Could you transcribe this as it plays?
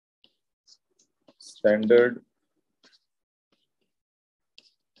standard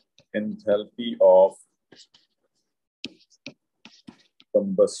enthalpy of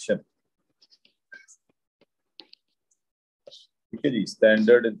combustion. ठीक है जी,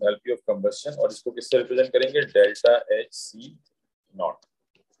 standard enthalpy of combustion, और इसको किससे रिप्रेजेंट करेंगे? Delta H C not.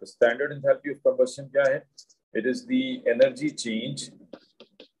 तो स्टैंडर्ड एंथैल्पी ऑफ कंबस्शन क्या है? It is the energy change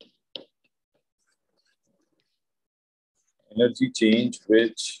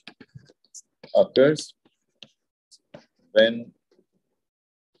which occurs when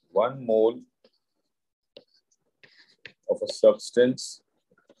 1 mole of a substance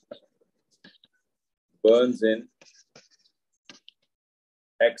burns in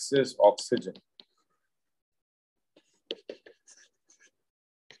excess oxygen.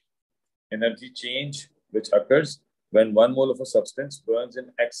 Energy change which occurs when 1 mole of a substance burns in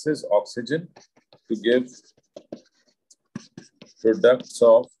excess oxygen to give products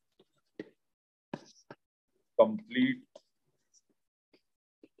of complete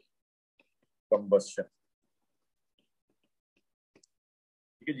combustion.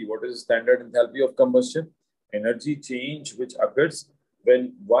 Okay, what is standard enthalpy of combustion? Energy change which occurs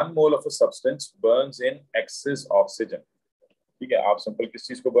when 1 mole of a substance burns in excess oxygen. ठीक है, आप simple किस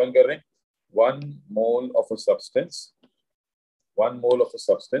चीज को burn कर रहे हैं? 1 mole of a substance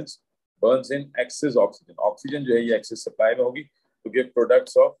burns in excess oxygen. Oxygen जो है ये एक्सेस सप्लाई में होगी to give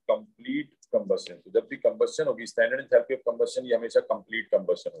products of complete combustion. तो जब भी combustion होगी, स्टैंडर्ड एंथैल्पी ऑफ combustion ये हमेशा complete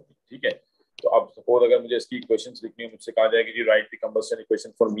combustion होगी. ठीक है, तो अब सपोज अगर मुझे इसकी इक्वेशंस लिखनी है, मुझसे कहा जाएगा कि right the combustion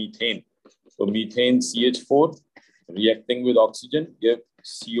equation for methane. तो methane CH4 reacting with oxygen give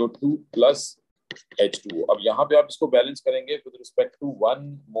CO2 plus H2O. अब यहाँ पे आप इसको बैलेंस करेंगे with respect to 1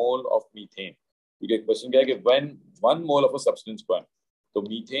 mole of methane. ठीक है, क्वेश्चन क्या है कि when 1 mole of a substance burn, तो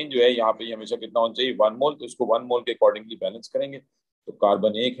मीथेन जो है यहाँ पे हमेशा कितना होना चाहिए? 1 मोल. तो इसको 1 मोल के अकॉर्डिंगली बैलेंस करेंगे. तो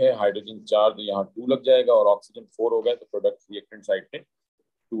कार्बन 1 है, हाइड्रोजन 4, तो यहाँ 2 लग जाएगा, और ऑक्सीजन 4 हो गया, तो प्रोडक्ट रिएक्टेंट साइड पे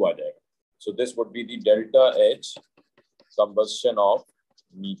 2 आ जाएगा. So this would be the delta H combustion of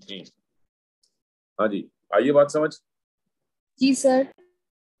methane. हाँ जी, आइए बात समझ. जी सर.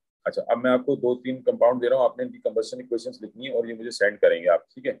 अच्छा, अब मैं आपको 2-3 कंपाउंड दे रहा हूँ, आपने इनकी कंबस्शन इक्वेशंस लिखनी है और ये मुझे सेंड करेंगे आप.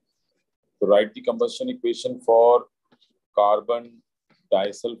 ठीक है, तो right the combustion equation for carbon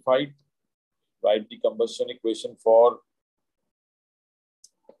disulphide, right the combustion equation for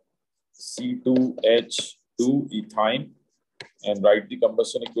C2H2 ethyne, and right the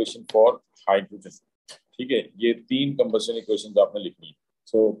combustion equation for hydrogen. ठीक है, ये 3 कंबस्शन इक्वेशंस आपने लिखनी है.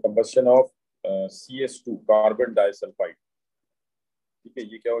 सो combustion of CS2 carbon disulphide. ठीक है,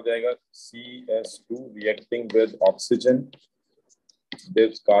 ये क्या हो जाएगा? CS2 reacting with oxygen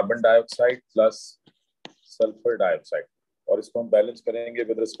gives carbon dioxide plus sulphur dioxide, और इसको हम बैलेंस करेंगे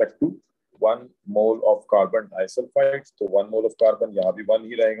with respect to 1 mole of carbon disulphide. तो 1 मोल ऑफ कार्बन यहाँ भी 1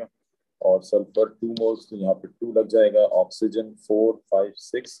 ही रहेगा, और सल्फर 2 मोल्स, तो यहाँ पे 2 लग जाएगा. ऑक्सीजन 4, 5,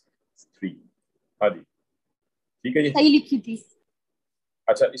 6, 3. हाँ जी, ठीक है, ये सही लिखी थी.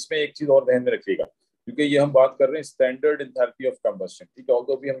 अच्छा, इसमें एक चीज और ध्यान में रखिएगा, क्योंकि ये हम बात कर रहे हैं स्टैंडर्ड एंथैल्पी ऑफ कंबस्शन. ठीक है,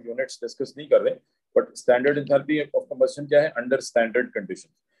 ऑल्दो भी हम यूनिट्स डिस्कस नहीं कर रहे, but standard enthalpy of combustion क्या है? Under standard condition.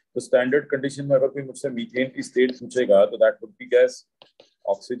 तो स्टैंडर्ड कंडीशन में अगर कोई मुझसे मीथेन की स्टेट पूछेगा, तो that would be gas,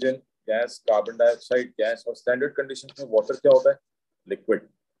 oxygen gas, carbon dioxide gas, और स्टैंडर्ड कंडीशन में वाटर क्या होता है? लिक्विड.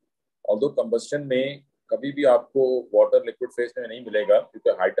 ऑल्दो कंबस्शन में कभी भी आपको वाटर लिक्विड फेज में नहीं मिलेगा, क्योंकि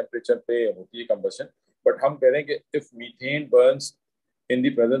हाई टेम्परेचर पे होती है कंबस्शन. बट हम कह रहे हैं कि if methane Burns in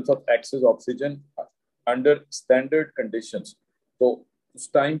the presence of access oxygen under standard conditions, तो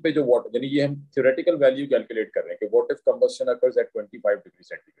उस टाइम पे जो वाटर, यानी ये हम थ्योरेटिकल वैल्यू कैलकुलेट कर रहे हैं कि what if combustion occurs at 25 degree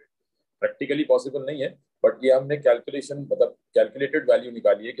centigrade. Practically possible नहीं है, बट ये हमने कैलकुलेशन, मतलब कैलकुलेटेड वैल्यू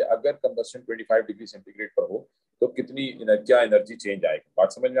निकाली है कि अगर कंबस्शन 25 डिग्री सेंटीग्रेड पर हो तो कितनी क्या एनर्जी चेंज आएगी.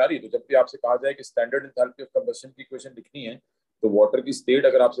 बात समझ में आ रही है? तो जब भी आपसे कहा जाए कि स्टैंडर्ड एंथैल्पी ऑफ कंबस्शन की इक्वेशन लिखनी है, तो वाटर की स्टेट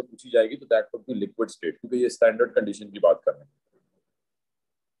अगर आपसे पूछी जाएगी तो that would be liquid state, क्योंकि ये स्टैंडर्ड कंडीशन की बात कर रहे हैं.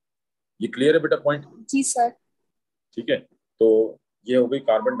 ये क्लियर है बेटा पॉइंट? जी सर. ठीक है, तो ये हो गई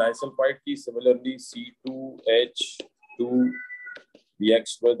कार्बन डाइसल्फाइड की. Similarly C2H2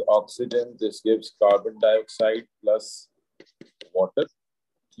 reacts with oxygen, this gives carbon dioxide plus water.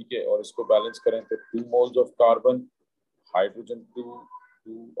 ठीक है, और इसको बैलेंस करें तो 2 moles of carbon, hydrogen 2,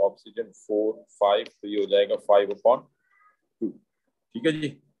 oxygen 4, 5, तो ये हो जाएगा 5/2. ठीक है जी.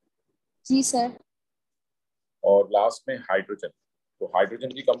 जी सर. और लास्ट में हाइड्रोजन, तो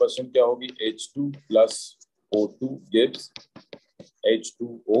हाइड्रोजन की कंबस्शन क्या होगी? H2 plus O2 gives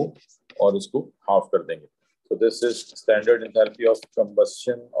H2O, और इसको हाफ कर देंगे. So this is standard enthalpy of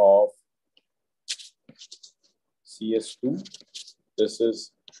combustion of CS2. This is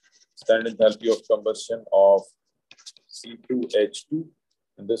standard enthalpy of combustion of C2H2,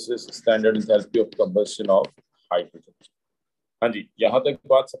 this is standard enthalpy of combustion of hydrogen. हाँ जी, यहाँ तक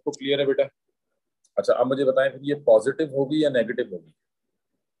बात सबको clear है बेटा? अच्छा, अब मुझे बताएं फिर ये पॉजिटिव होगी या नेगेटिव होगी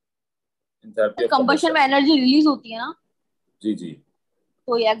एंथैल्पी ऑफ कंबशन कंबस्शन? में एनर्जी रिलीज होती है ना, जी जी,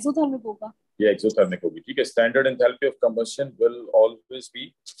 तो ये एक्सोथर्मिक होगा। ये एक्सोथर्मिक होगी। ठीक है, standard enthalpy of combustion will always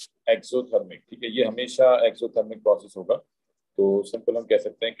be exothermic. ठीक है, ये हमेशा एक्सोथर्मिक प्रोसेस होगा। तो सिंपल हम कह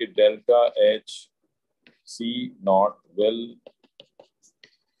सकते हैं कि delta H C not will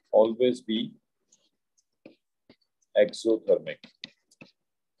always be exothermic.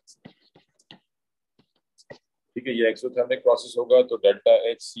 ठीक है, ये एक्सोथर्मिक प्रोसेस होगा तो delta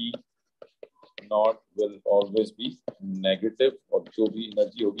H C not will always be negative, और जो भी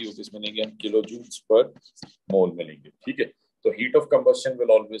एनर्जी होगी वो किस मिलेंगे, हम किलो जूल्स पर मोल मिलेंगे। ठीक है, तो heat of combustion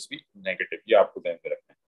will always be negative, ये आपको ध्यान में रखना है।